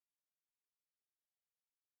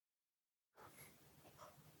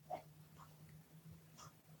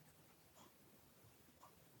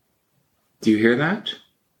Do you hear that?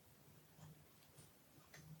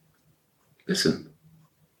 Listen.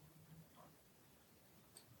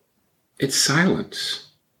 It's silence.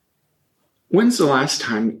 When's the last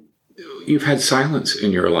time you've had silence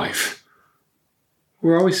in your life?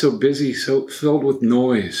 We're always so busy, so filled with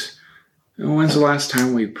noise. When's the last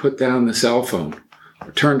time we put down the cell phone,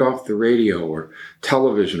 or turned off the radio or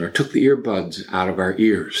television, or took the earbuds out of our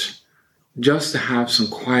ears, just to have some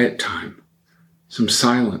quiet time, some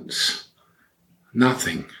silence,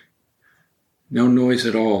 nothing, no noise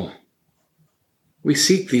at all? We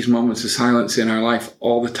seek these moments of silence in our life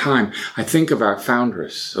all the time. I think of our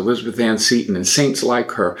foundress, Elizabeth Ann Seton, and saints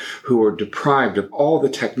like her who are deprived of all the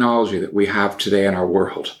technology that we have today in our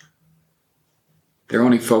world. Their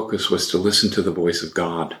only focus was to listen to the voice of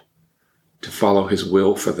God, to follow his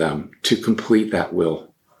will for them, to complete that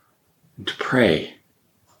will, and to pray.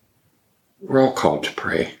 We're all called to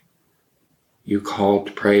pray. You called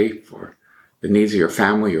to pray for the needs of your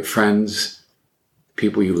family, your friends,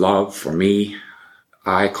 people you love, for me.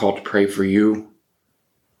 I called to pray for you.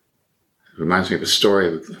 It reminds me of a story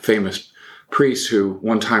of a famous priest who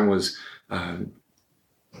one time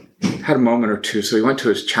had a moment or two. So he went to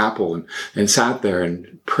his chapel and sat there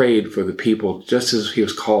and prayed for the people just as he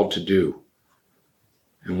was called to do.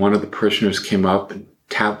 And one of the parishioners came up and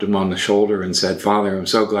tapped him on the shoulder and said, "Father, I'm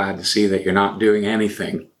so glad to see that you're not doing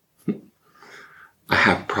anything. I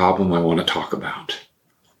have a problem I want to talk about."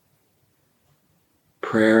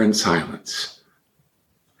 Prayer and silence.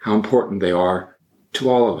 How important they are to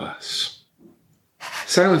all of us.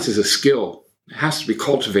 Silence is a skill. It has to be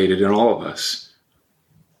cultivated in all of us.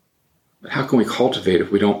 But how can we cultivate if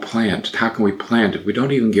we don't plant? How can we plant if we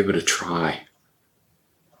don't even give it a try?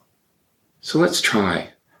 So let's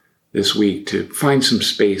try this week to find some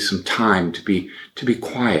space, some time to be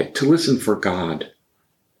quiet, to listen for God.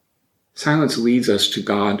 Silence leads us to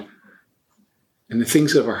God. And the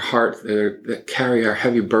things of our heart that carry our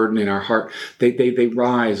heavy burden in our heart, they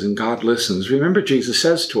rise and God listens. Remember, Jesus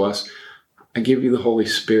says to us, "I give you the Holy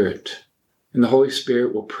Spirit." And the Holy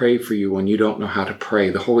Spirit will pray for you when you don't know how to pray.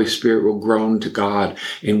 The Holy Spirit will groan to God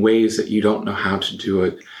in ways that you don't know how to do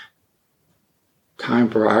it. Time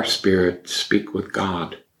for our spirit to speak with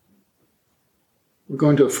God. We're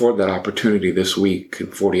going to afford that opportunity this week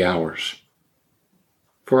in 40 hours.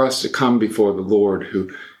 For us to come before the Lord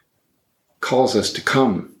who calls us to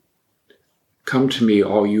come. "Come to me,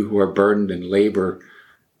 all you who are burdened and labor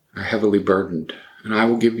are heavily burdened, and I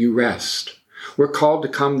will give you rest." We're called to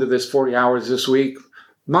come to this 40 hours this week,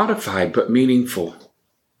 modified but meaningful.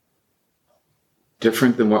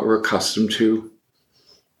 Different than what we're accustomed to.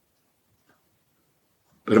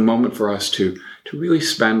 But a moment for us to really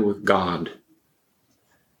spend with God,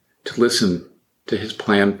 to listen to his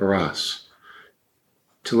plan for us,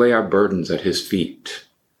 to lay our burdens at his feet,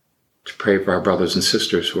 to pray for our brothers and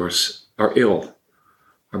sisters who are ill,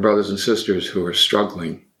 our brothers and sisters who are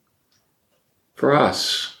struggling, for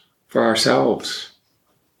us, for ourselves.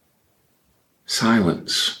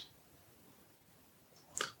 Silence,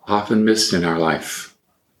 often missed in our life.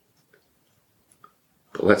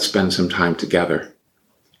 But let's spend some time together.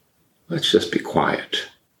 Let's just be quiet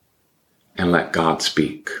and let God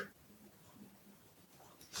speak.